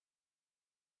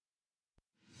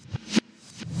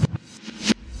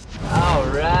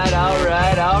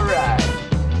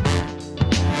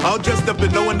all dressed up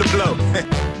and knowing the blow.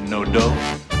 No dough,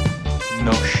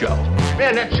 no show.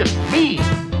 Man, that's just mean.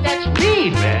 That's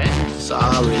mean, man.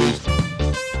 Sorry.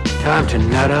 Time to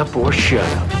nut up or shut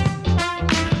up.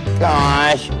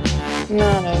 Gosh,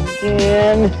 not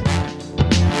again.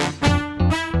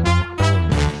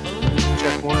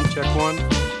 Check one, check one.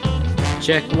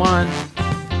 Check one.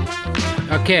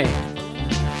 Okay,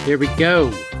 here we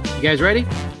go. You guys ready?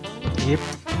 Yep.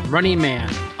 Running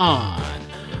Man on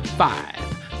 5,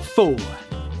 4. Did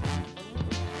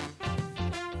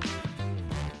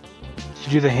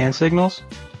you do the hand signals?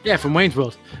 Yeah, from Wayne's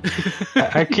World.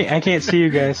 I can't see you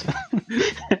guys.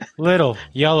 Little,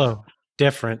 yellow,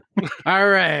 different. All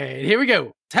right, here we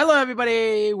go. Hello,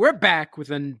 everybody. We're back with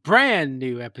a brand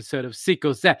new episode of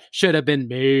Sequels That Should Have Been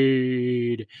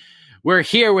Made. We're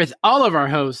here with all of our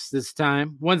hosts this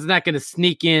time. One's not going to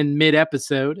sneak in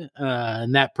mid-episode,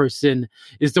 and that person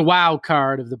is the wild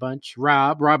card of the bunch,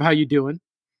 Rob. Rob, how you doing?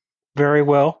 Very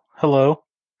well. Hello.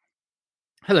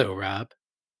 Hello, Rob.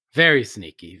 Very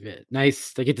sneaky.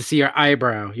 Nice. I get to see your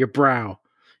eyebrow, your brow.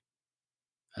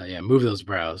 Yeah, move those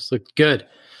brows. Look good.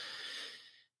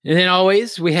 And then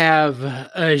always we have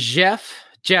Jeff.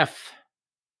 Jeff,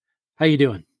 how you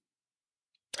doing?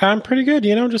 I'm pretty good,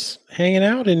 just hanging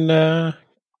out and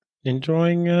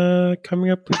enjoying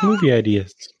coming up with movie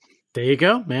ideas. There you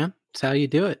go, man. That's how you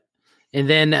do it. And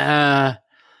then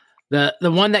the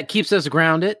one that keeps us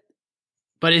grounded,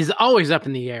 but is always up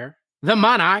in the air, the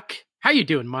Monarch. How you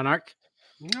doing, Monarch?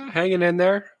 Hanging in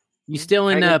there. You still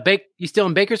in You still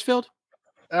in Bakersfield?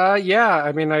 Yeah.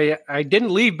 I mean, I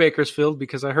didn't leave Bakersfield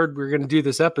because I heard we were going to do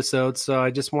this episode, so I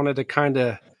just wanted to kind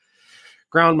of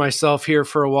ground myself here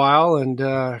for a while and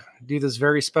do this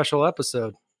very special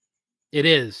episode. It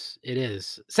is.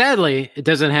 Sadly, it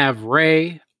doesn't have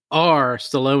Ray or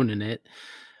Stallone in it,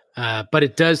 but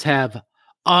it does have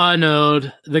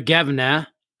Arnold the Governor.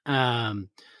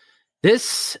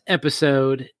 This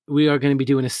episode, we are going to be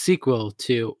doing a sequel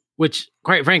to, which,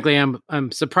 quite frankly,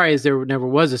 I'm surprised there never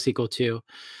was a sequel to,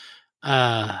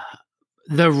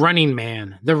 The Running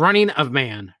Man, The Running of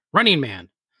Man, Running Man.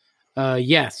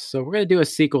 Yes, so we're going to do a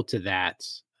sequel to that.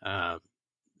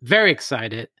 Very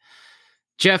excited.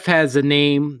 Jeff has a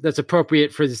name that's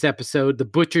appropriate for this episode, The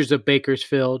Butchers of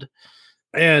Bakersfield.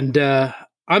 And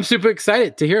I'm super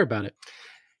excited to hear about it.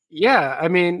 Yeah, I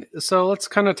mean, so let's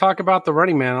kind of talk about The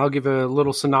Running Man. I'll give a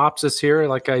little synopsis here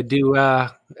like I do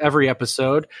every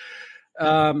episode.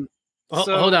 Hold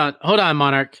on,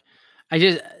 Monarch.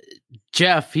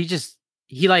 Jeff,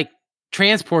 he like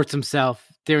transports himself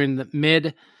during the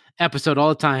mid episode all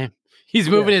the time. He's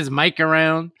moving his mic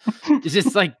around. It's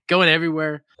just like going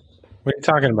everywhere. What are you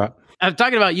talking about? I'm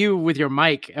talking about you with your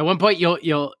mic. At one point,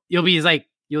 you'll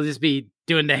just be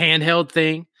doing the handheld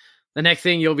thing. The next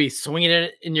thing, you'll be swinging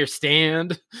it in your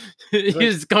stand. You're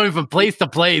just going from place to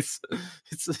place.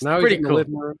 It's now pretty he's in cool. the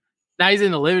living room. Now he's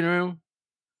in the living room,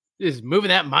 just moving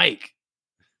that mic.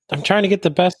 I'm trying to get the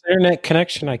best internet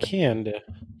connection I can to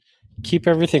keep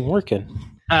everything working.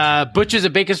 Butchers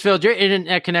of Bakersfield, your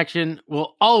internet connection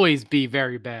will always be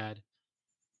very bad.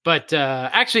 But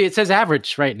actually, it says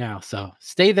average right now, so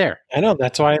stay there. I know,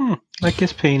 that's why. Like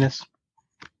his penis.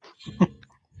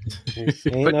 He's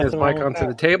putting his mic onto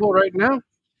the table right now.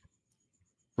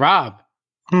 Rob,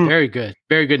 very good.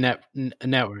 Very good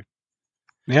network.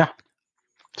 Yeah.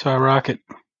 So I rock it.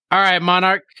 All right,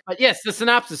 Monarch. Yes, the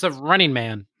synopsis of Running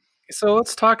Man. So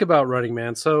let's talk about Running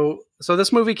Man. So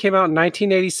this movie came out in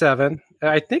 1987.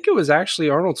 I think it was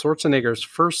actually Arnold Schwarzenegger's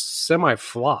first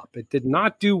semi-flop. It did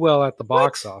not do well at the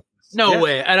box office. No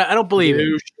way. I don't believe it.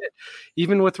 Shit.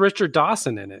 Even with Richard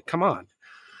Dawson in it. Come on.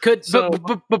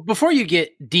 But before you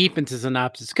get deep into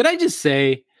synopsis, could I just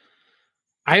say,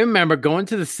 I remember going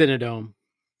to the Cinedome,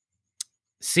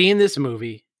 seeing this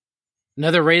movie,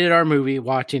 another rated R movie,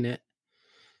 watching it.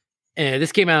 And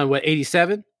this came out in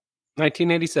 87?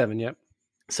 1987, yep.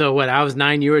 So I was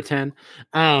 9, you were 10.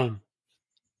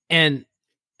 And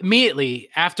immediately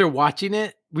after watching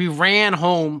it, we ran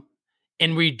home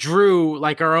and we drew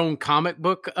like our own comic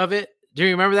book of it. Do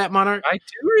you remember that, Monarch? I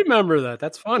do remember that.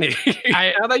 That's funny.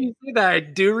 Now that you say that, I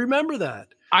do remember that.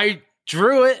 I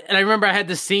drew it, and I remember I had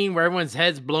the scene where everyone's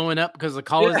heads blowing up because of the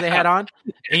collars they had on.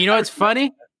 And you know what's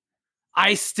funny?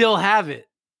 I still have it.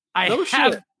 I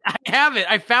have it.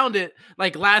 I found it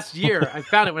like last year. I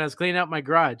found it when I was cleaning out my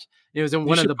garage. It was in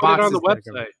one of the boxes. Put it on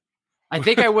the website. I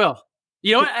think I will.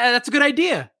 You know what? That's a good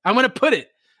idea. I'm going to put it.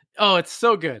 Oh, it's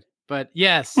so good. But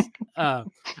yes, I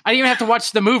didn't even have to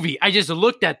watch the movie. I just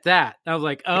looked at that. I was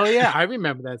like, oh, yeah, I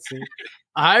remember that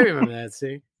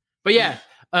scene. But yeah,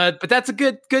 But that's a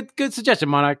good suggestion,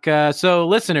 Monarch. So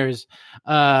listeners,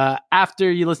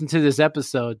 after you listen to this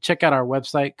episode, check out our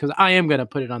website because I am going to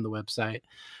put it on the website.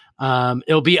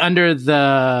 It'll be under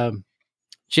the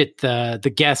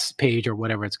guest page or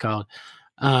whatever it's called.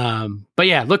 But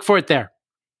yeah, look for it there.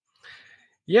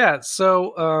 Yeah.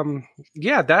 So,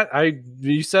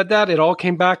 you said that it all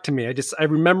came back to me. I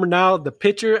remember now the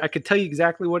picture. I could tell you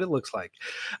exactly what it looks like.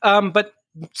 But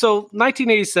so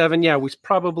 1987, we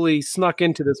probably snuck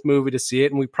into this movie to see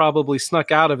it, and we probably snuck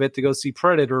out of it to go see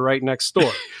Predator right next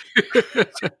door.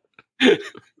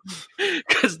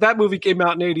 Because that movie came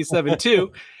out in 87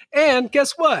 too. And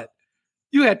guess what?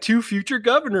 You had two future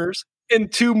governors in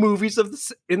two movies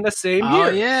in the same year. Oh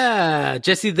yeah,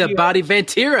 Jesse the Body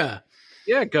Ventura.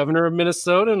 Yeah, governor of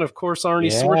Minnesota, and of course Arnie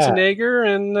Schwarzenegger,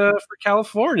 and for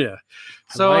California.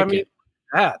 So I mean,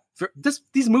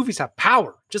 these movies have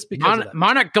power just because of that.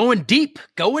 Monarch going deep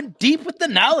with the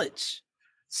knowledge.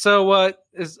 So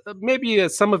maybe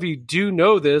some of you do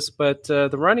know this, but The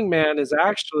Running Man is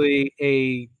actually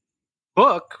a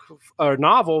book or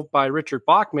novel by Richard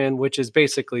Bachman, which is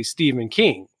basically Stephen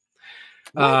King.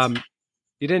 You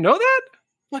didn't know that?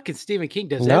 Fucking Stephen King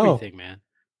does everything, man.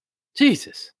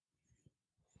 Jesus.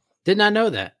 Did not know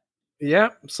that. Yeah.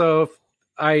 So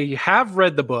I have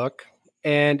read the book,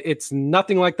 and it's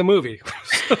nothing like the movie.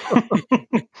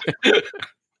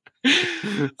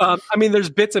 I mean, there's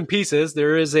bits and pieces.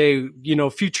 There is a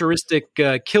futuristic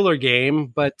killer game,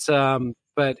 but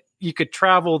you could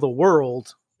travel the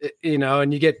world,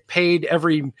 and you get paid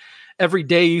every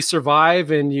day you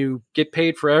survive, and you get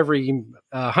paid for every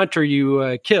hunter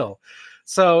you kill.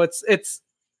 So it's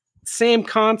same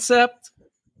concept,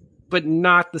 but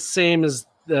not the same as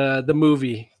the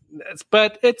movie.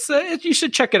 But it's you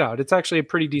should check it out. It's actually a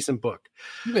pretty decent book.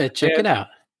 You better check it out.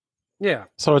 Yeah.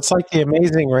 So it's like The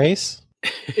Amazing Race.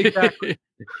 Exactly.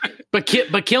 but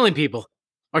killing people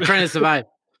or trying to survive.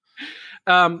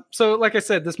 So like I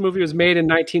said, this movie was made in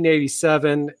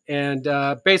 1987, and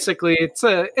basically it's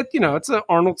a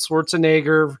Arnold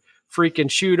Schwarzenegger freaking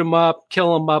shoot 'em up,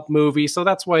 kill 'em up movie. So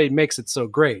that's why it makes it so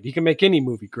great. He can make any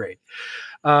movie great.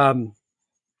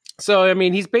 So, I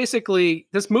mean,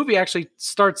 this movie actually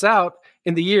starts out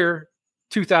in the year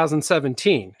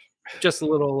 2017. Just a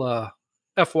little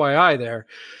FYI there.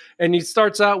 And he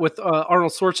starts out with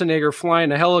Arnold Schwarzenegger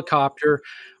flying a helicopter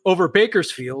over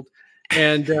Bakersfield.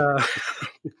 And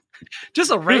just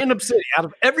a random city. Out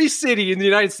of every city in the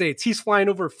United States, he's flying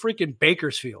over freaking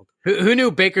Bakersfield. Who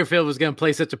knew Bakersfield was going to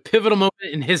play such a pivotal moment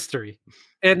in history?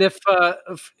 And if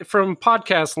from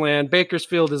podcast land,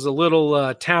 Bakersfield is a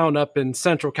little town up in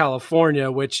Central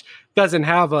California, which doesn't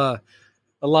have a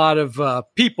lot of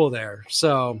people there.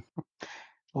 So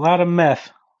a lot of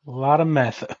meth.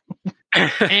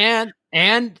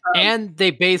 and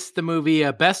they based the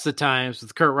movie Best of Times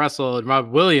with Kurt Russell and Robert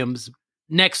Williams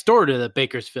next door to the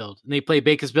Bakersfield, and they play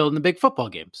Bakersfield in the big football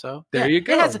game. So there you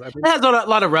go. It has a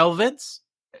lot of relevance.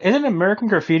 Isn't American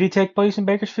Graffiti take place in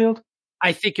Bakersfield?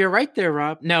 I think you're right there,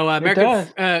 Rob. No,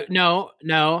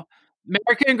 no.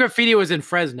 American Graffiti was in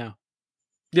Fresno.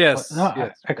 Yes. No,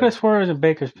 yes. I could have swore it was in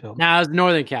Bakersfield. No, it was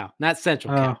Northern Cal, not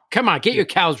Central Cal. Come on, get your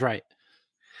cows right.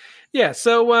 Yeah.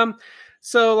 So Arnold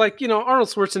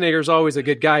Schwarzenegger is always a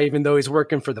good guy, even though he's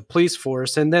working for the police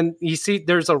force. And then you see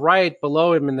there's a riot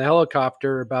below him in the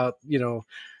helicopter about,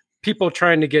 people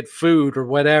trying to get food or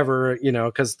whatever,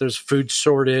 because there's food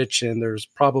shortage and there's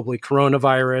probably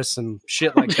coronavirus and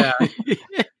shit like that.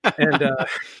 And that's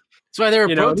why they were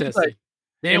protesting.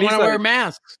 They didn't want to wear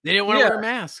masks. They didn't want to wear a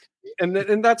mask.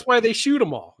 And that's why they shoot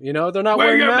them all. They're not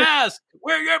wearing your mask.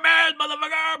 Wear your mask,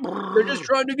 motherfucker. They're just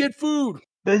trying to get food.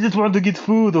 They just want to get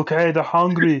food, okay? They're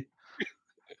hungry.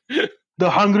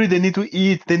 They need to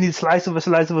eat. They need a slice of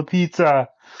a pizza.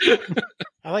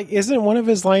 Isn't one of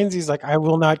his lines, he's like, I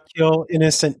will not kill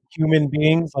innocent human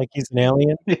beings, like he's an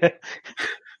alien? Yeah.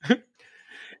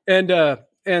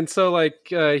 And so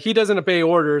he doesn't obey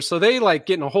orders. So they get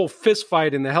in a whole fist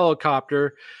fight in the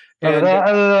helicopter.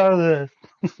 And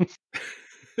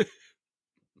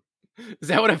is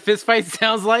that what a fist fight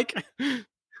sounds like?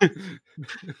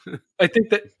 I think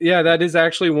that is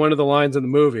actually one of the lines in the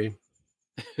movie.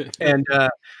 And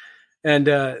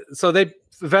so they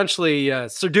eventually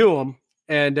subdue him,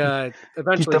 and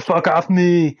eventually get the fuck off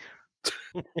me.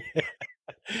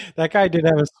 That guy did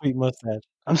have a sweet mustache.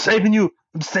 I'm saving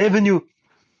you.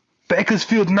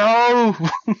 Bakersfield, no.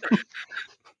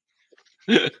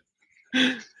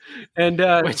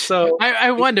 And so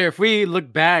I wonder if we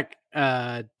look back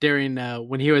during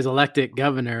when he was elected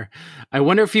governor, I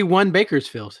wonder if he won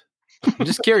Bakersfield. I'm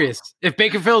just curious if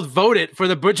Bakersfield voted for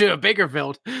the butcher of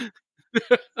Bakersfield.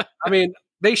 I mean,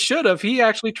 they should have. He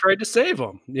actually tried to save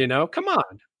him. You know, come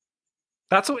on.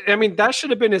 That's what I mean. That should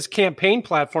have been his campaign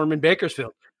platform in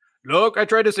Bakersfield. Look, I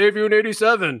tried to save you in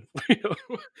 '87.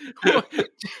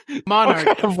 Monarch,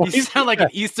 What kind of you voice sound like an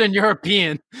Eastern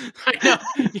European. I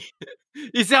know.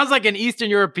 He sounds like an Eastern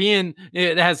European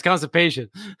that has constipation.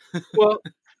 Well,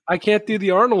 I can't do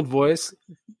the Arnold voice,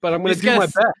 but I'm going to He's do my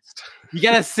got best. You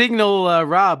got to signal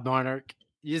Rob, Monarch.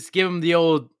 You just give him the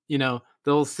old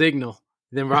signal.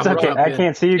 Then Rob It's will okay. jump I in.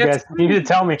 can't see you Can't guys. You need to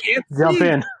tell me. Can't Jump see.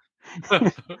 in.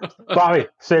 Bobby,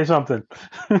 say something.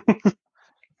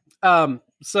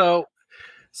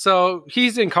 So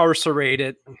he's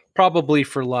incarcerated, probably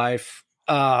for life.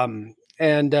 And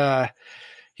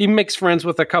he makes friends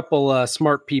with a couple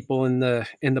smart people in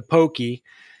the pokey.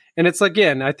 And it's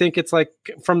again, I think it's like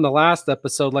from the last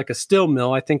episode, like a still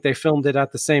mill. I think they filmed it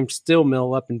at the same still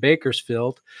mill up in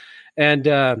Bakersfield. And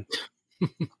and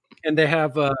they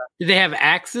have Did they have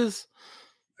axes?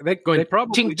 they Going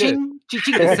probably ching did. ching ching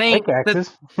ching. They The had same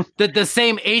pickaxes. the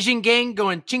same Asian gang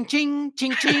going ching ching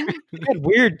ching ching. They had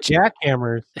weird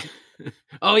jackhammers.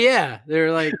 Oh yeah,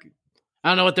 they're like I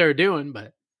don't know what they were doing,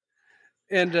 but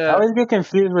And I always get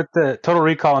confused with the Total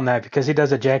Recall on that because he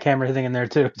does a jackhammer thing in there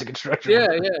too. It's a construction. yeah,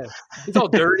 he's all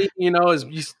dirty.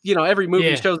 Every movie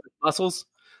Yeah. shows his muscles.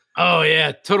 oh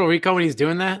yeah, Total Recall when he's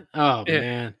doing that. Oh Yeah.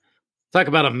 man, talk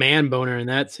about a man boner in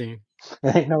that scene.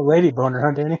 There ain't no lady boner,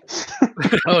 huh, Danny?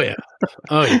 Oh yeah,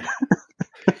 oh yeah.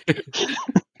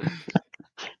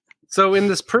 So in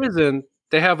this prison,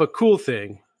 they have a cool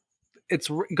thing. It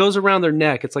goes around their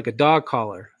neck. It's like a dog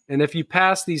collar. And if you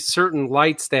pass these certain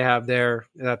lights they have there,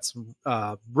 that's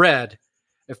red.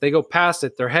 If they go past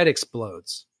it, their head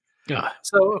explodes. Ah.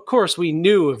 So of course we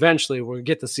knew eventually we'd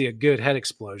get to see a good head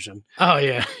explosion. Oh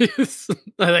yeah,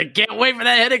 I like, can't wait for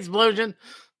that head explosion.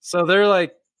 So they're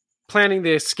like planning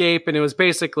the escape, and it was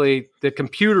basically the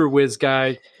computer whiz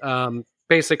guy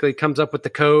basically comes up with the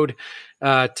code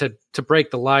to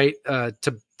break the light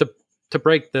to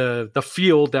break the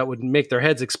field that would make their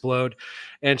heads explode.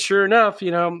 And sure enough,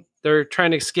 they're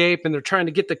trying to escape and they're trying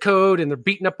to get the code and they're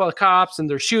beating up all the cops and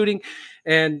they're shooting.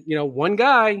 And one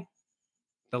guy,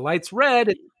 the light's red.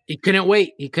 And He couldn't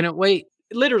wait. He couldn't wait.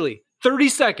 literally 30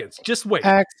 seconds. Just wait.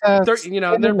 Access 30,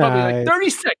 they're probably like 30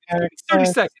 seconds. 30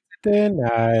 Access seconds.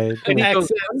 denied. And he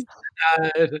goes,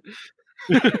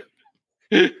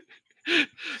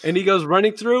 and he goes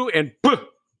running through and poof,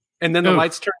 and then the Oof.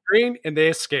 lights turn green and they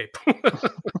escape.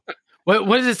 What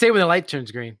does it say when the light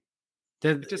turns green?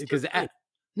 just Because turns green.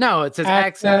 no, it says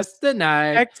Access access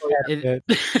denied. Accepted.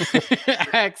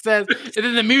 Access, and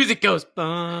then the music goes.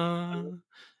 Bum.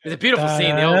 It's a beautiful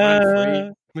scene. They all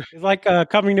run free. It's like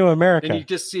Coming to America. And you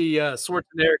just see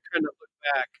Schwarzenegger kind of look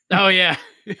back. Oh yeah,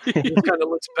 He kind of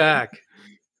looks back.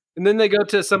 And then they go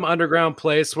to some underground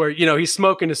place where, he's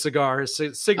smoking a cigar, his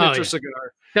signature yeah.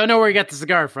 cigar. don't know where he got the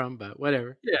cigar from, but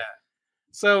whatever. Yeah.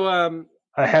 So,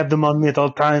 I have them on me at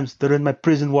all times. They're in my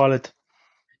prison wallet.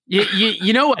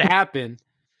 You know what happened?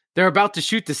 They're about to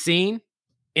shoot the scene,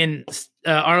 and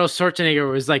Arnold Schwarzenegger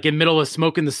was like in middle of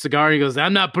smoking the cigar. He goes,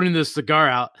 "I'm not putting this cigar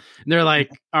out." And they're like,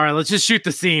 "All right, let's just shoot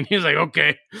the scene." He was like,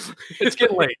 "Okay, it's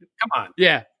getting late. Come on.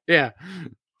 yeah."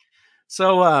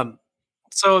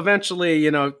 So eventually,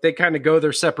 they kind of go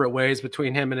their separate ways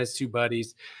between him and his two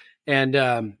buddies.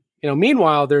 And,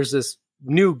 meanwhile, there's this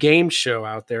new game show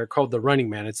out there called The Running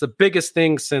Man. It's the biggest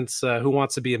thing since Who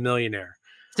Wants to Be a Millionaire.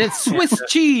 It's Swiss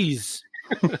cheese.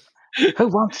 Who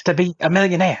wants to be a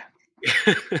millionaire?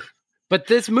 But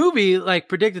this movie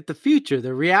predicted the future,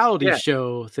 the reality Yeah.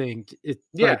 show thing. It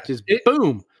just It-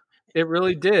 boom. It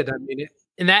really did. I mean,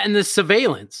 And the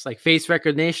surveillance, like face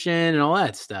recognition and all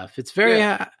that stuff. It's very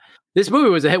this movie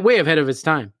was way ahead of its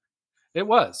time. it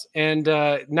was. And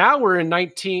now we're in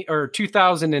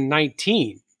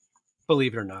 2019,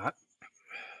 believe it or not.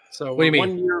 So What do you mean?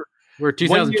 1 year. We're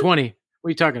 2020. What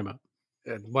are you talking about?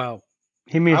 Well,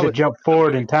 He means I to would- jump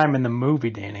forward in time in the movie,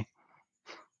 Danny.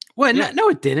 What? Yeah. No,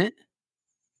 it didn't.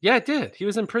 yeah, it did. He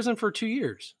was in prison for 2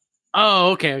 years.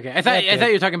 Oh, okay. I thought Yeah,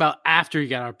 you were talking about after he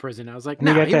got out of prison. I was like, And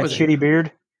he no, got he that wasn't. shitty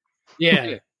beard.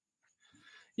 Yeah.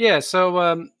 Yeah.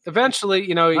 So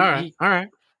eventually, All right.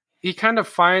 he kind of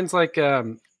finds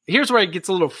here's where it gets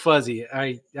a little fuzzy.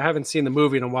 I haven't seen the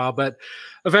movie in a while, but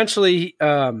eventually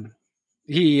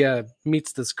he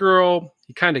meets this girl.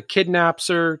 He kind of kidnaps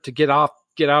her to get out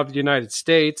of the United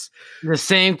States. The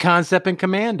same concept in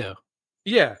Commando.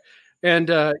 Yeah. And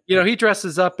he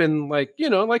dresses up in The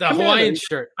Commando. Hawaiian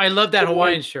shirt. I love that The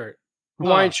Hawaiian shirt.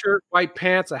 Hawaiian shirt, white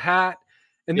pants, a hat.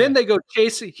 And then they go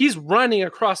chasing. He's running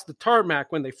across the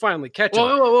tarmac when they finally catch him.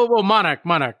 Whoa, Monarch.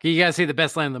 You gotta see the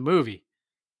best line in the movie.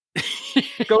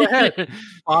 Go ahead,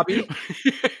 Bobby.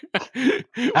 I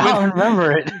don't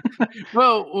remember it.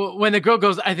 Well, when the girl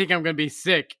goes, I think I'm going to be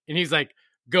sick. And he's like,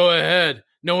 go ahead.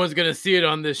 No one's going to see it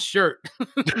on this shirt.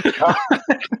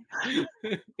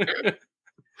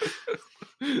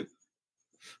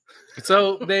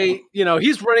 So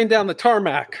he's running down the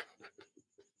tarmac.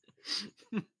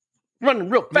 Running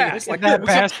real fast. Like that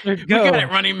bastard go. We got it,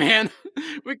 running man.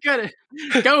 We got it.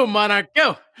 Go, Monarch.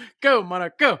 Go. Go,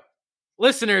 Monarch. Go.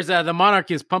 Listeners, the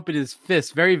Monarch is pumping his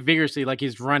fist very vigorously like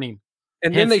he's running.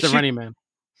 And then they shoot, running man.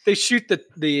 They shoot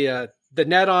the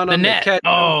net on him. The net.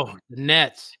 The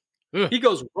nets. Ugh. He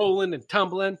goes rolling and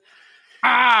tumbling.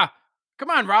 Come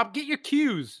on, Rob. Get your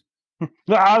cues.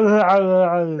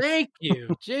 Thank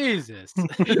you. Jesus.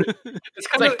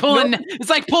 It's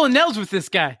like pulling nails with this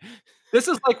guy. This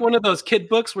is like one of those kid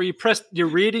books where you're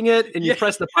reading it and you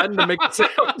press the button to make it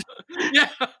sound. Yeah.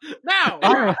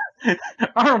 Now.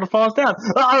 Arnold falls down.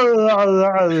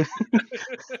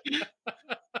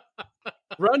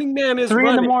 Running Man is 3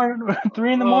 running. in the morning.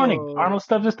 3 in the morning. Arnold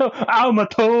stubs his toe. Ow, my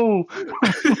toe.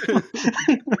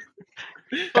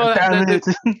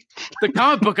 The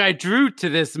comic book I drew to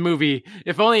this movie,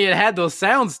 if only it had those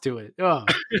sounds to it.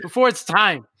 Before its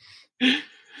time.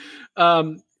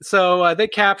 So they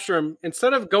capture him.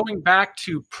 Instead of going back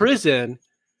to prison,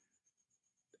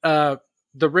 the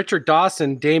Richard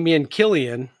Dawson, Damian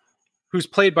Killian, who's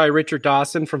played by Richard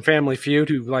Dawson from Family Feud,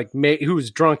 who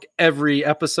was drunk every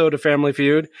episode of Family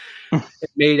Feud, and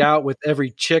made out with every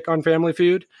chick on Family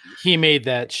Feud. He made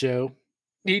that show.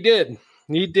 He did.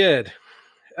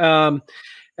 And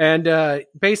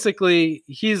basically,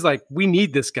 he's like, we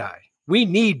need this guy. We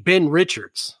need Ben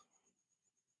Richards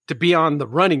to be on the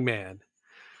Running Man.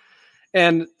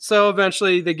 And so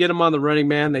eventually they get him on the Running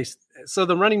Man. So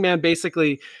the Running Man,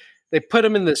 basically, they put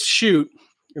him in this chute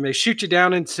and they shoot you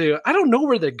down into, I don't know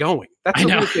where they're going. That's the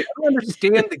weird thing. I don't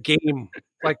understand the game.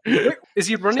 Like, is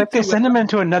he running? It's like they send him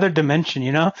into another dimension,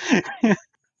 you know?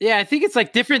 Yeah, I think it's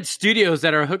like different studios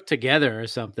that are hooked together or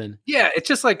something. Yeah, it's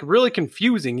just like really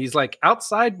confusing. He's like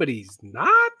outside, but he's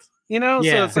not, Yeah.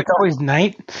 So it's like always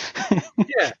night.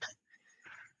 Yeah.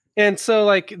 And so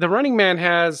like the Running Man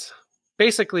has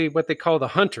basically what they call the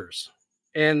Hunters.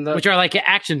 Which are like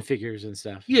action figures and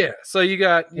stuff. Yeah. So you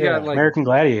got like American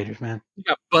Gladiators, man. You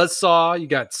got Buzzsaw, you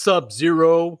got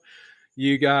Sub-Zero,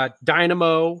 you got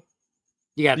Dynamo,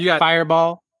 you got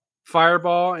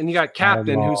Fireball, and you got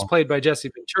Captain, who's played by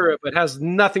Jesse Ventura, but has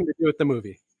nothing to do with the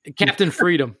movie. Captain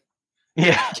Freedom.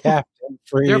 Yeah, Captain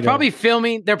Freedom.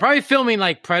 They're probably filming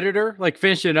like Predator, like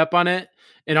finishing up on it.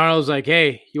 And Arnold's like,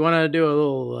 "Hey, you want to do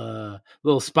a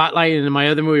little spotlight into my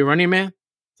other movie, Running Man?"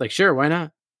 It's like, "Sure, why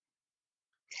not?"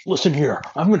 Listen here,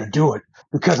 I'm going to do it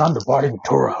because I'm the Body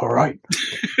Ventura, all right?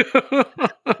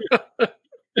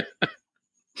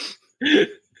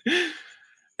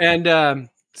 And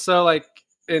so like,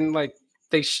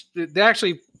 they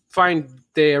actually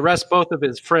they arrest both of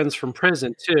his friends from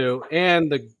prison too,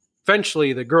 and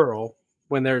eventually the girl,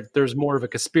 when there's more of a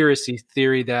conspiracy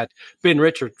theory that Ben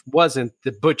Richards wasn't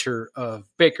the butcher of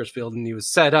Bakersfield and he was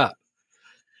set up.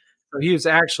 So he was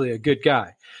actually a good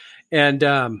guy. And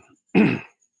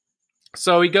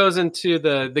so he goes into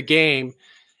the game.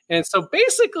 And so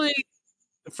basically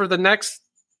for the next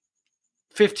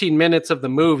 15 minutes of the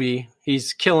movie,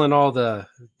 he's killing all the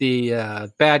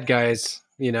bad guys,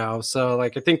 So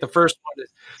like I think the first one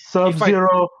is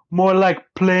Sub-Zero, more like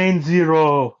Plane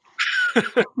Zero.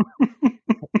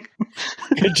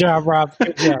 Good job, Rob.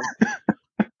 Good job.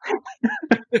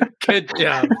 Good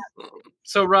job.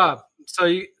 So Rob,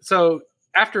 so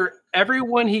after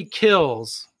everyone he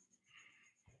kills,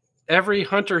 every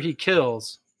hunter he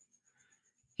kills,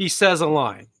 he says a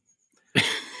line.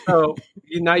 So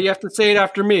now you have to say it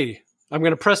after me. I'm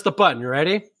going to press the button. You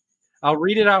ready? I'll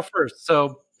read it out first.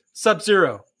 So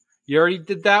Sub-Zero, you already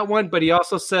did that one, but he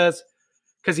also says,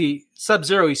 because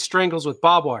Sub-Zero, he strangles with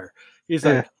barbed wire. He's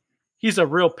like, he's a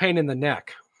real pain in the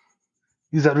neck.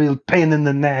 He's a real pain in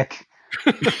the neck.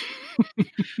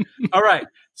 All right.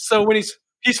 So when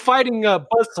he's fighting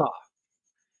Buzzsaw,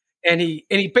 and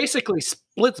he basically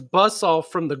splits Buzzsaw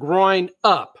from the groin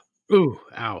up. Ooh,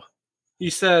 ow.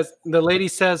 The lady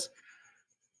says,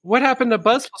 what happened to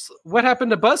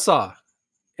Buzzsaw?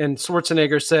 And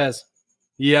Schwarzenegger says,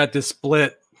 he had to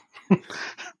split.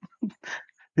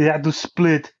 He had to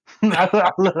split. I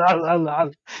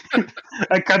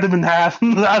cut him in half.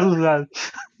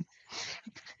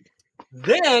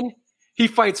 Then he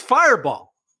fights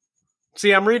Fireball.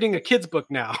 See, I'm reading a kid's book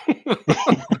now.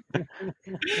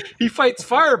 He fights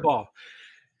Fireball,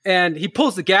 and he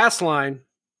pulls the gas line,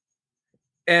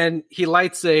 and he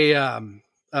lights a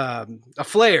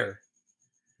flare,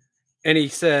 and he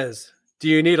says, Do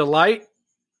you need a light?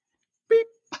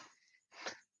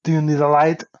 Do you need a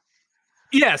light?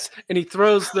 Yes. And he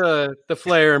throws the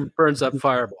flare and burns up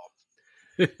Fireball.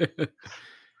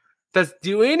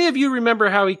 Do any of you remember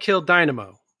how he killed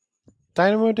Dynamo?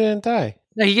 Dynamo didn't die.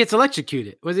 No, he gets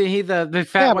electrocuted. Wasn't he the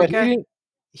fat white guy?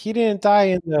 He didn't die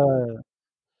in the.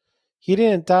 He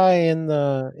didn't die in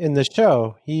the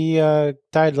show. He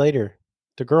died later.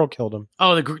 The girl killed him.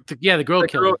 Oh, the girl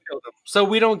killed him. So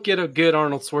we don't get a good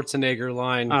Arnold Schwarzenegger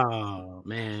line. Oh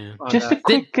man! Just a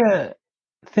quick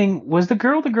thing. Was the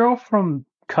girl from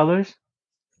Colors?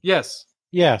 Yes.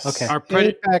 Yes. Okay. Our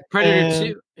Predator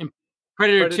 2.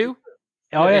 Predator 2?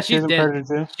 Oh yeah, she's she's dead.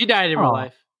 Predator 2. She died in real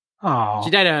life. Oh. She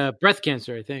died of breast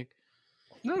cancer, I think.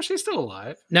 No, she's still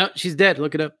alive. No, she's dead.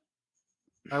 Look it up.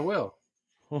 I will.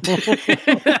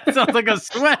 That sounds like a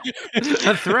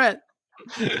threat.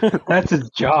 That's his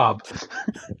job.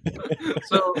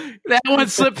 So that one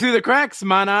slipped through the cracks,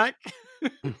 Monarch.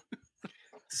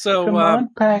 So Come on,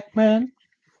 Pac-Man.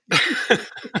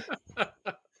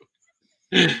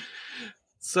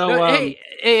 So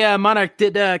hey, Monarch,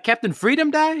 did Captain Freedom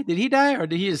die? Did he die, or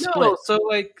did he just split? So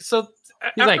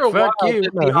He's after like, a while, "Fuck you."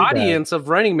 the audience of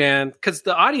Running Man, because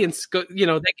the audience go, they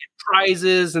get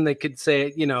prizes, and they could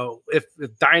say, if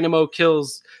Dynamo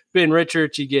kills Ben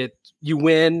Richards, you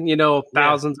win,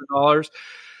 thousands of dollars.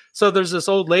 So there's this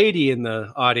old lady in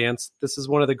the audience. This is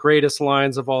one of the greatest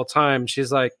lines of all time.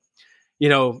 She's like,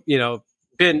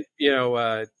 Ben,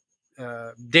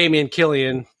 Damian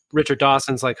Killian, Richard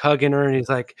Dawson's like hugging her, and he's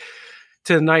like,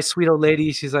 to the nice sweet old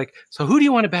lady, she's like, so who do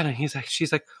you want to bet on?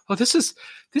 She's like, oh, this is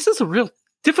a real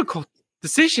difficult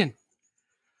decision.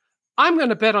 I'm going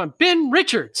to bet on Ben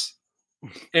Richards.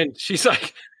 And she's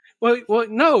like, well,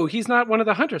 no, he's not one of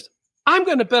the hunters. I'm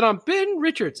going to bet on Ben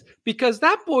Richards because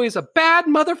that boy is a bad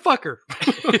motherfucker.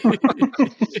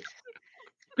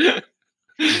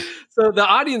 So the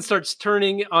audience starts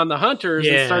turning on the hunters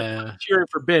and starts cheering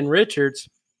for Ben Richards.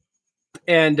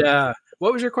 And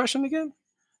what was your question again?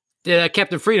 Did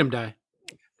Captain Freedom die?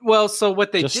 Well, so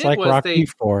what they did was Rocky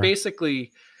IV.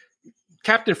 Basically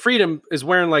Captain Freedom is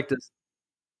wearing like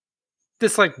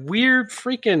this like weird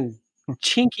freaking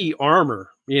chinky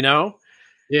armor, Yeah.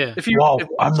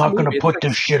 I'm not going to put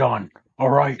this shit on.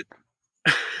 All right.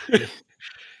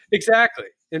 Exactly.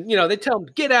 And they tell him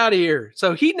get out of here.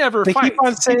 So he never They fights. keep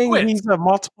on saying he he's a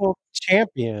multiple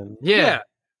champion. Yeah.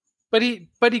 But he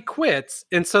quits,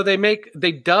 and so they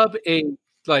dub a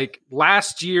like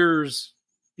last year's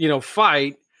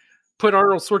fight, put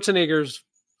Arnold Schwarzenegger's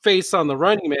face on the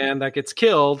Running Man that gets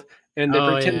killed, and they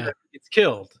pretend that he gets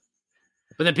killed.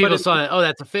 But then people saw it. Oh,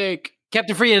 that's a fake.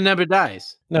 Captain Freedom never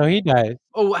dies. No, he died.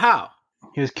 Oh, how?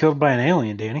 He was killed by an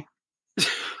alien, Danny.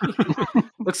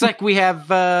 Looks like we have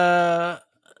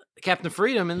Captain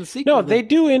Freedom in the sequel. No, they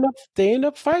do end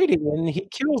up fighting, and he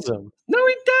kills him. No,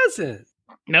 he doesn't.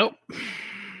 Nope.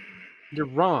 You're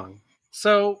wrong.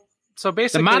 So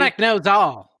basically, the Monarch knows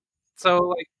all.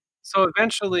 So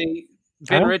eventually,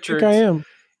 Ben Richards. I am.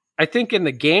 I think in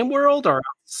the game world or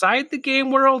outside the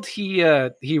game world, he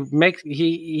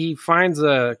finds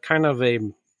a kind of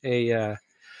a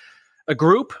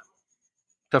group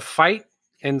to fight,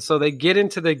 and so they get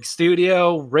into the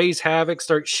studio, raise havoc,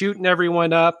 start shooting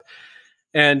everyone up,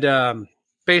 and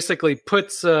basically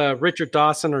puts Richard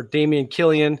Dawson or Damian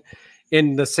Killian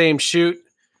in the same shoot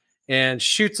and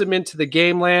shoots him into the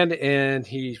game land, and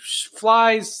he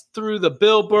flies through the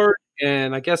billboard,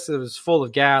 and I guess it was full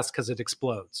of gas because it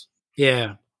explodes.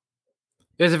 Yeah.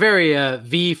 It was a very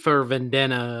V for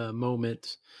Vendetta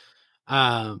moment.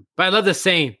 But I love the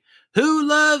saying, who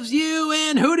loves you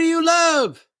and who do you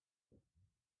love?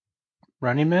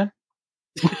 Running Man?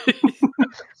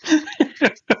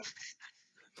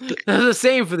 That's the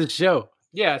same for the show.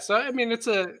 Yeah, so I mean it's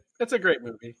a great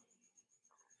movie.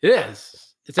 It is.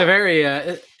 It's a very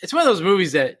it's one of those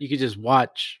movies that you could just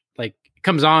watch. Like it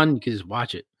comes on, you could just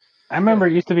watch it. I remember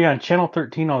it used to be on Channel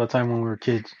 13 all the time when we were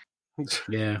kids.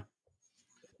 Yeah.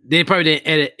 They probably didn't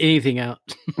edit anything out.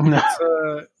 No.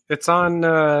 It's on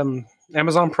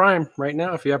Amazon Prime right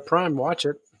now. If you have Prime, watch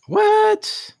it.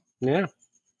 What? Yeah.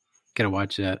 Gotta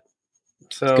watch that.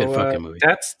 So It's a good fucking movie.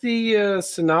 That's the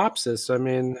synopsis. I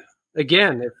mean,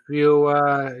 again, if you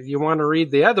want to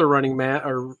read the other Running Man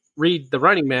or read The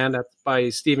Running Man, that's by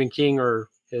Stephen King or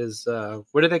his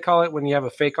what do they call it when you have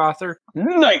a fake author?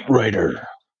 Knight Rider.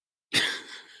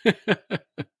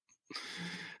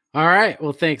 All right.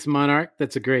 Well, thanks, Monarch.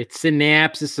 That's a great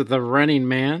synopsis of The Running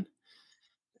Man.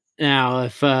 Now,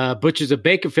 if Butchers of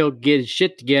Bakerfield get his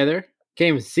shit together, can't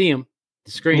even see him.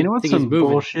 The screen. You know what's some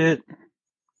bullshit?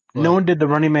 What? No one did the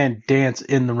Running Man dance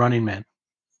in the Running Man.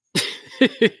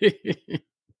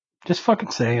 Just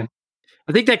fucking saying.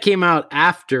 I think that came out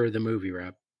after the movie,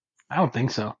 Rob. I don't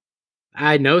think so.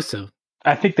 I know so.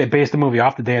 I think they based the movie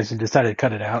off the dance and decided to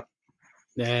cut it out.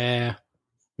 Yeah,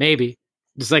 maybe.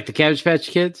 Just like the Cabbage Patch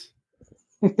Kids.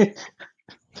 We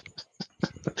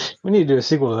need to do a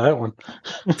sequel to that one.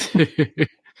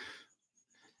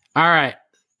 All right,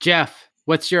 Jeff,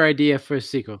 what's your idea for a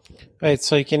sequel? Wait,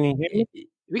 so can you hear me?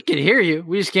 We can hear you.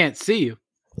 We just can't see you.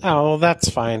 Oh, well, that's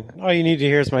fine. All you need to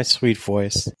hear is my sweet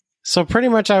voice. So pretty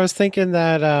much I was thinking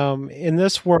that in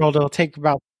this world, it'll take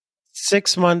about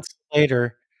 6 months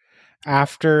later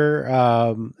after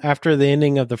the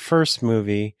ending of the first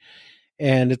movie,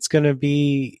 and it's going to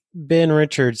be Ben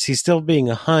Richards. He's still being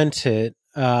hunted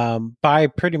by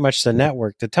pretty much the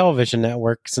network, the television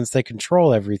network, since they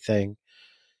control everything.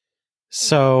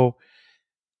 So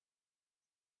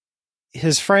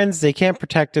his friends, they can't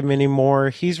protect him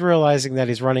anymore. He's realizing that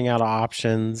he's running out of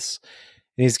options,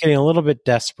 and he's getting a little bit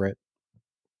desperate.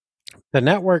 The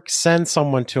network sends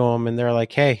someone to him, and they're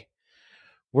like, hey,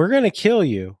 we're going to kill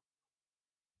you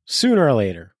sooner or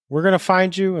later. We're going to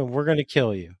find you, and we're going to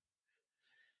kill you.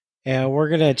 And we're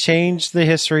going to change the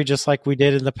history just like we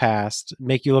did in the past,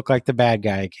 make you look like the bad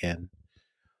guy again.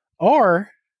 Or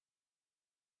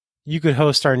you could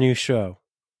host our new show,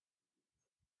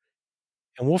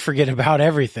 and we'll forget about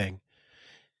everything.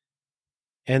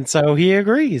 And so he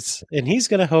agrees, and he's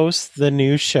going to host the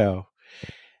new show.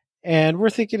 And we're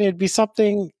thinking it'd be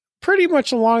something pretty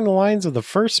much along the lines of the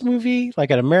first movie,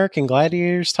 like an American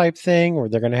Gladiators type thing, where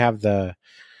they're going to have the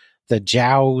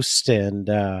joust and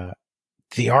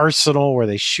the arsenal where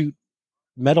they shoot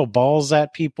metal balls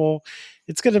at people.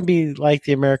 It's going to be like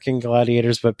the American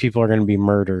Gladiators, but people are going to be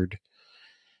murdered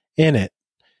in it.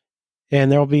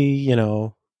 And there'll be,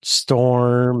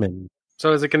 Storm and...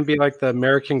 So is it going to be like the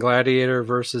American Gladiator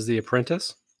versus The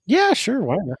Apprentice? Yeah, sure.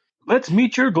 Why not? Let's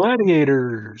meet your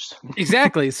gladiators.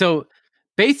 Exactly. So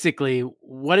basically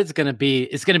what it's going to be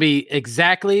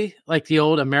exactly like the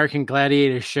old American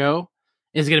Gladiator show.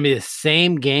 It's going to be the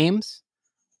same games,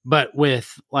 but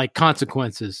with like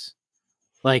consequences.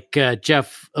 Like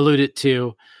Jeff alluded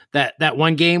to that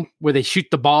one game where they shoot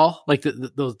the ball, like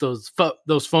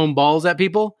those foam balls at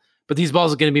people, but these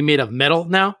balls are going to be made of metal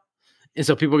now. And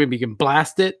so people are going to be getting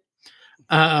blasted.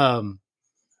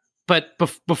 But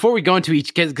before we go into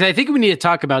each case, because I think we need to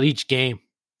talk about each game.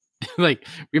 Like,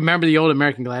 remember the old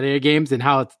American Gladiator games and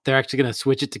how they're actually going to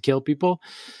switch it to kill people.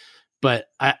 But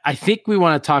I think we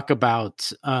want to talk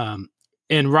about,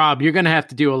 and Rob, you're going to have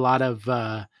to do a lot of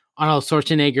Arnold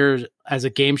Schwarzenegger as a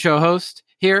game show host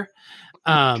here.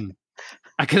 Because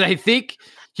I think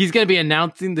he's going to be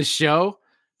announcing the show,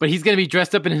 but he's going to be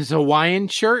dressed up in his Hawaiian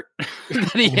shirt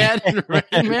that he had in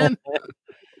Running Man.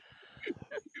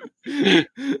 And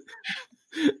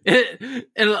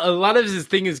a lot of his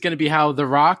thing is going to be how The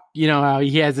Rock, how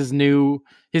he has his new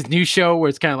show where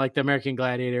it's kind of like the American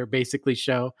Gladiator basically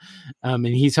show, and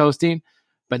he's hosting.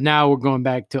 But now we're going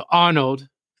back to Arnold.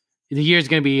 The year is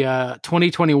going to be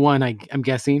 2021, I'm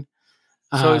guessing.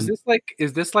 So is this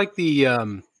like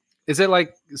the is it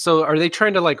like, so are they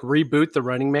trying to like reboot the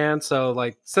Running Man? So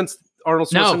like since Arnold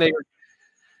Schwarzenegger. No.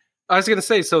 I was going to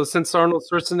say, so since Arnold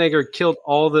Schwarzenegger killed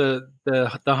all the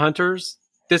hunters,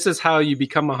 this is how you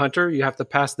become a hunter? You have to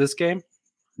pass this game?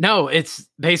 No, it's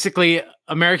basically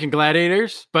American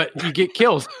Gladiators, but you get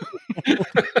killed.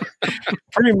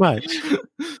 Pretty much.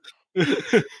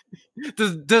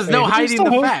 There's no hiding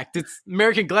the fact. It's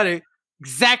American Gladiator.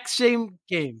 Exact same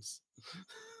games.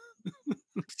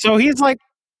 So he's like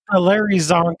a Larry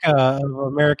Zonka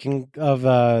of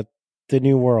the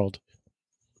New World.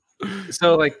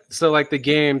 So like the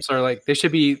games are like, they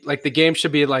should be like, the game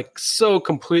should be like so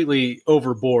completely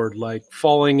overboard, like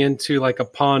falling into like a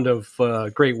pond of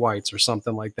great whites or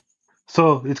something like that.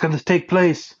 So it's going to take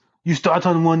place. You start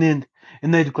on one end,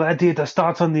 and the gladiator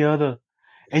starts on the other,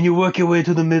 and you work your way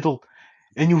to the middle,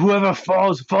 and whoever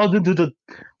falls into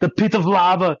the pit of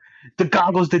lava. The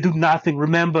goggles, they do nothing,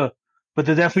 remember, but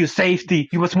they're there for your safety.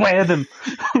 You must wear them.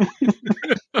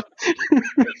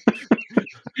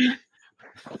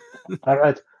 All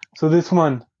right, so this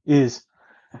one is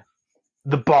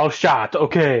the ball shot.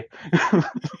 Okay.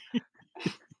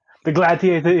 The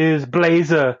gladiator is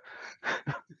Blazer.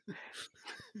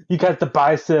 You got the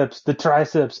biceps, the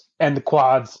triceps, and the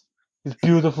quads. It's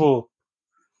beautiful.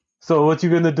 So what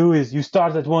you're going to do is you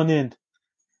start at one end.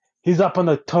 He's up on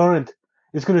a turret.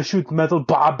 It's going to shoot metal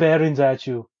bar bearings at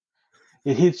you.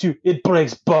 It hits you. It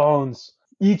breaks bones.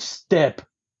 Each step,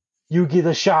 you get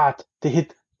a shot to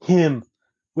hit him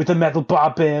with a metal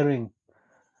bar bearing.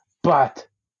 But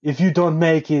if you don't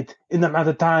make it in the amount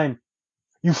of time,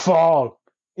 you fall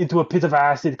into a pit of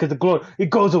acid because it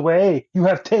goes away. You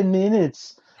have 10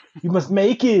 minutes. You must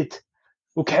make it.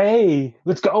 Okay,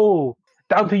 let's go.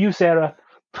 Down to you, Sarah.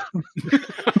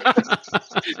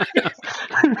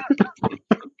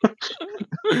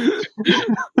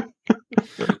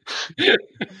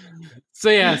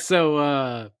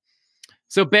 So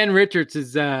Ben Richards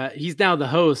is he's now the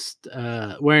host,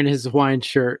 wearing his Hawaiian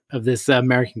shirt of this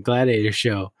American Gladiator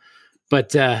show.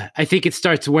 But I think it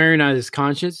starts wearing on his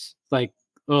conscience, like,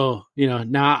 oh,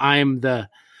 now I'm the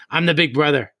big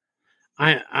brother.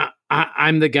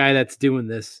 I'm the guy that's doing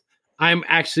this. I'm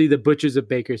actually the Butchers of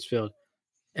Bakersfield,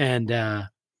 and I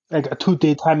got 2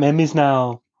 daytime Emmys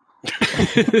now.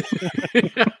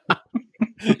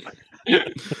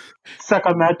 Suck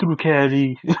on that, Drew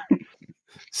Carey.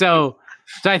 So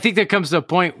I think there comes to a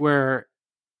point where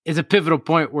it's a pivotal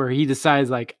point where he decides,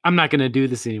 like, I'm not going to do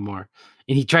this anymore,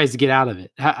 and he tries to get out of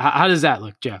it. How does that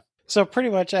look, Jeff? So pretty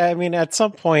much, I mean, at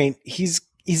some point, he's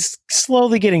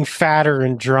slowly getting fatter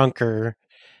and drunker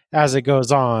as it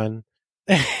goes on.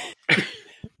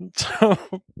 So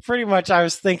pretty much, I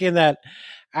was thinking that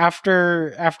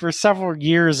after several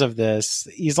years of this,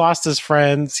 he's lost his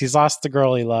friends, he's lost the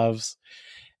girl he loves,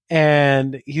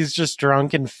 and he's just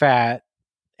drunk and fat.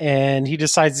 And he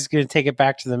decides he's going to take it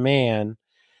back to the man.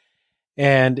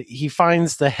 And he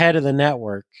finds the head of the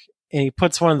network, and he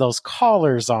puts one of those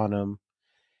collars on him.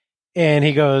 And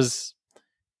he goes,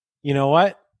 you know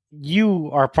what?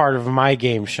 You are part of my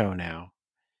game show now.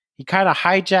 He kind of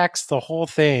hijacks the whole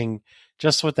thing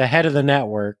just with the head of the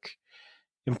network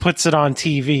and puts it on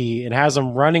TV and has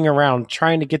him running around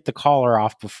trying to get the collar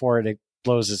off before it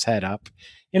blows his head up.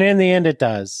 And in the end, it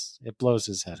does. It blows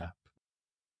his head up.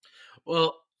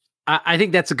 Well, I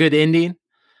think that's a good ending.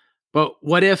 But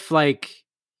what if, like,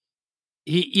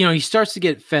 he starts to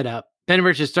get fed up. Ben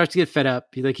Richards starts to get fed up.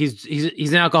 He's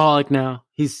an alcoholic now.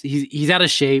 He's out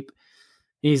of shape.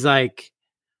 He's like,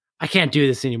 I can't do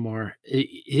this anymore.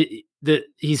 He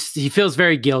feels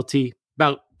very guilty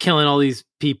about killing all these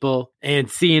people and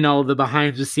seeing all the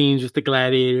behind the scenes with the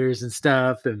gladiators and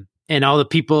stuff, and all the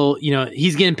people.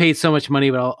 He's getting paid so much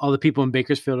money, but all the people in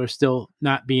Bakersfield are still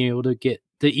not being able to get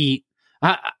to eat.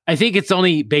 I think it's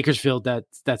only Bakersfield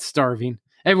that's starving.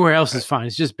 Everywhere else is fine.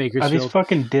 It's just Bakersfield. Are these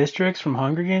fucking districts from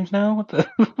Hunger Games now? What the?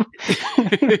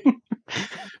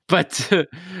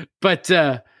 But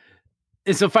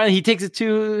and so finally he takes it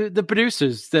to the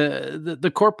producers,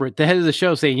 the corporate, the head of the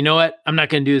show, saying, you know what? I'm not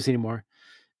going to do this anymore.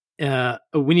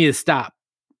 We need to stop.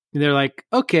 And they're like,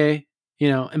 okay,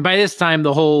 And by this time,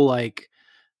 the whole like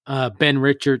Ben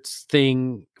Richards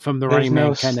thing from the Running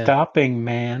Man kind of stopping,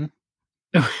 man.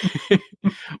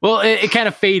 Well, it kind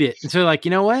of faded. And so they're like,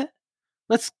 you know what?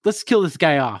 Let's kill this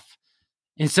guy off.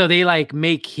 And so they like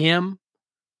make him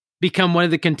become one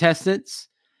of the contestants.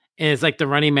 And it's like the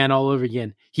Running Man all over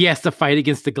again. He has to fight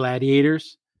against the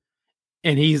gladiators.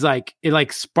 And he's like, it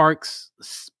like sparks,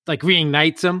 like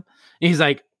reignites him. And he's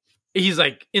like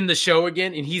in the show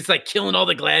again. And he's like killing all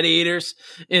the gladiators.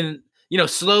 And,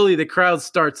 slowly the crowd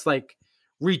starts like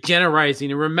regenerizing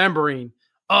and remembering,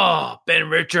 oh, Ben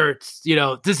Richards,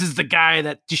 this is the guy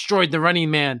that destroyed the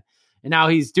Running Man. And now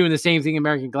he's doing the same thing,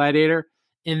 American Gladiator.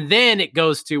 And then it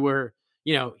goes to where,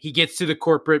 he gets to the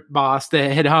corporate boss,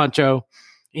 the head honcho,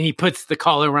 and he puts the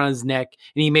collar around his neck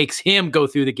and he makes him go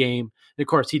through the game. And of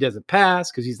course, he doesn't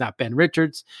pass because he's not Ben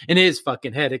Richards, and his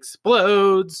fucking head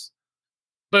explodes.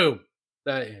 Boom.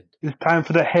 That end. It's time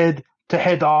for the head to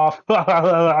head off.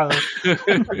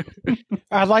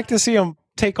 I'd like to see him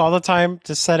take all the time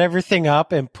to set everything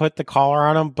up and put the collar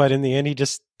on him, but in the end, he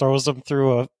just throws him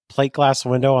through a plate glass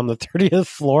window on the 30th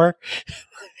floor.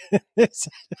 It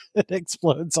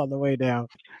explodes on the way down.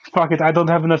 Fuck it, I don't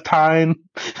have enough time.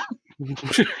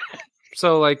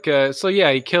 So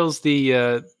he kills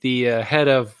the head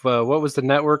of what was the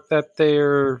network that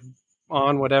they're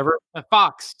on? Whatever,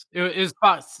 Fox. It was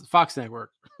Fox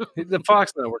Network, the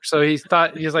Fox Network. So he's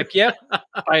like, yeah,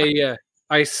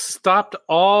 I stopped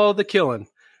all the killing.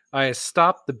 I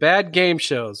stopped the bad game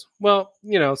shows. Well,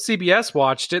 CBS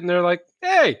watched it and they're like,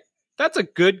 hey, that's a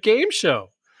good game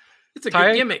show. It's a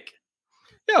good gimmick.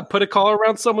 Yeah, put a collar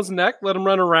around someone's neck, let them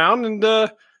run around,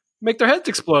 and make their heads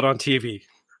explode on TV.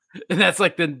 And that's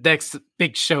like the next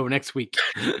big show next week.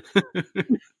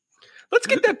 Let's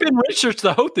get that Ben Richards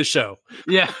to host the show.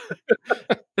 Yeah.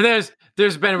 And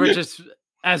there's Ben Richards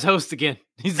as host again.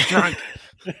 He's drunk.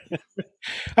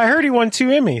 I heard he won 2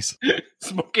 Emmys.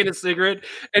 Smoking a cigarette.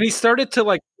 And he started to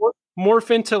like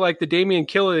morph into like the Damian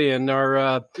Killian,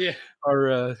 our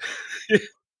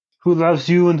who loves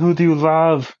you and who do you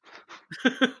love?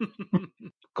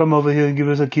 Come over here and give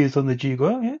us a kiss on the cheek.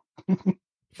 Oh, yeah.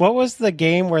 What was the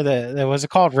game where was it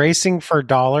called Racing for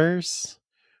Dollars?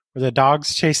 Where the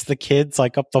dogs chase the kids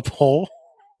like up the pole?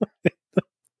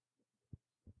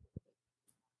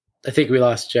 I think we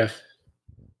lost Jeff.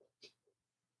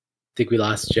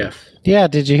 Yeah,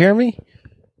 did you hear me?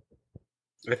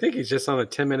 I think he's just on a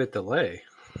 10-minute delay.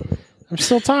 I'm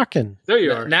still talking. There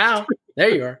you are. Now,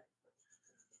 there you are.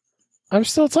 I'm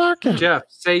still talking. Jeff,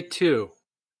 say 2.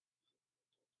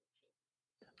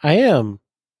 I am.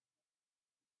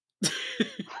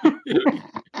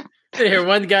 I hear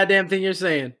one goddamn thing you're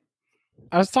saying.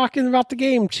 I was talking about the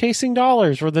game Chasing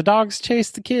Dollars, where the dogs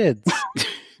chase the kids.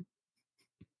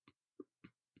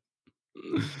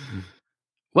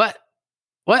 What?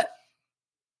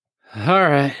 All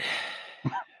right.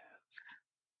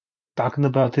 Talking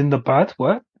about in the butt?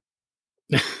 What?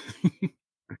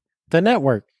 The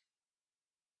network.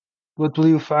 What will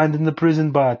you find in the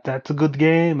prison bot? That's a good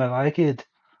game. I like it.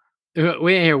 We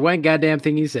didn't hear one goddamn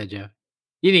thing you said, Jeff.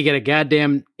 You need to get a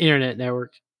goddamn internet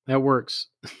network that works.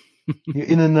 Your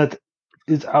internet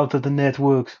is out of the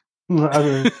networks.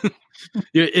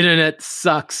 Your internet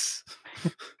sucks.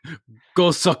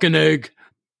 Go suck an egg.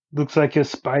 Looks like your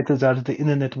spider's out of the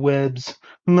internet webs.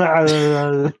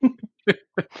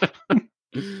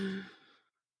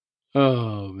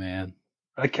 Oh, man.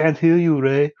 I can't hear you,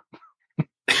 Ray.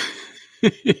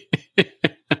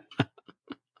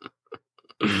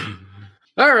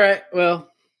 All right. Well,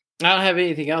 I don't have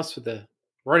anything else for the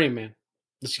Running Man.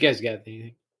 Unless you guys got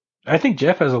anything. I think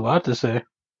Jeff has a lot to say.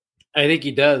 I think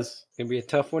he does. It's going to be a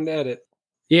tough one to edit.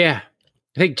 Yeah.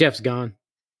 I think Jeff's gone.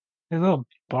 His little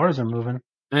bars are moving.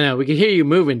 I know. We can hear you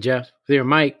moving, Jeff, with your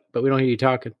mic, but we don't hear you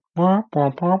talking. Ba,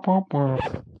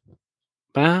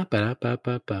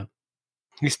 Ba-ba-da-ba-ba-ba.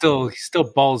 He's still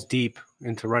balls deep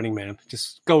into Running Man.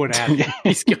 Just going at it.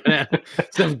 He's going to have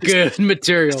some good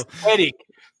material. Eddie.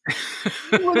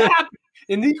 What happened?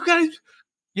 And then you guys,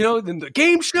 then the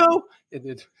game show. And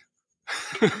then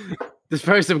There's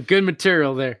probably some good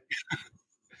material there.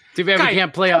 Too bad we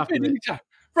can't play off of it.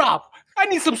 Rob, I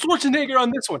need some Schwarzenegger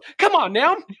on this one. Come on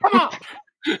now. Come on.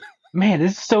 Man,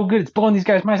 this is so good. It's blowing these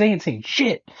guys' minds. They ain't saying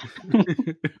shit.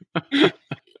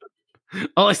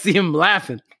 All I see him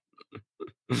laughing.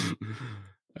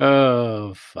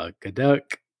 Oh, fuck a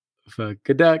duck. Fuck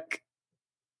a duck.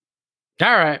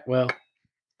 All right, well.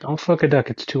 Don't fuck a duck.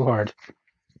 It's too hard.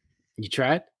 You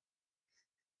tried?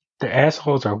 Their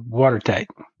assholes are watertight.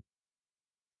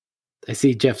 I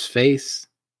see Jeff's face.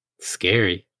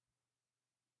 Scary.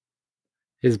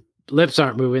 His lips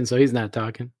aren't moving, so he's not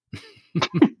talking.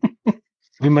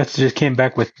 We must have just came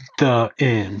back with the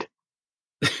end.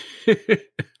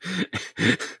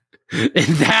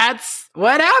 And that's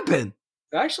what happened.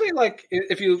 Actually, like,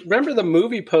 if you remember the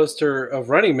movie poster of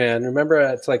Running Man, remember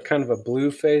it's like kind of a blue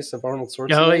face of Arnold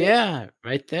Schwarzenegger? Oh, yeah.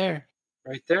 Right there.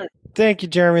 Right there. Thank you,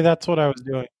 Jeremy. That's what I was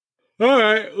doing. All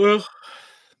right. Well,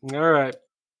 all right.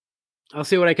 I'll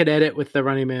see what I could edit with the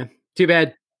Running Man. Too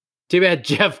bad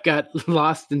Jeff got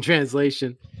lost in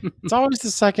translation. It's always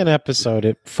the second episode.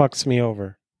 It fucks me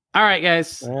over. All right,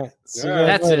 guys. All right. See All you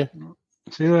right. guys later.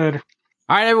 See you later.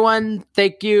 All right, everyone.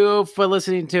 Thank you for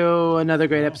listening to another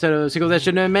great episode of Sequels That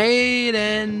Shouldn't Have Made.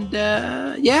 And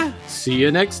yeah, see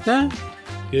you next time.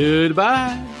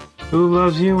 Goodbye. Who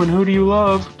loves you and who do you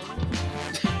love?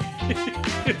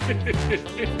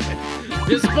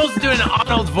 You're supposed to do an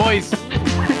Arnold voice.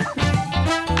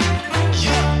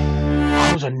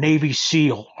 I was a Navy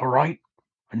SEAL, all right?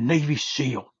 A Navy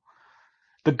SEAL.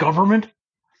 The government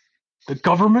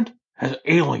has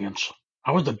aliens.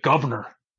 I was the governor.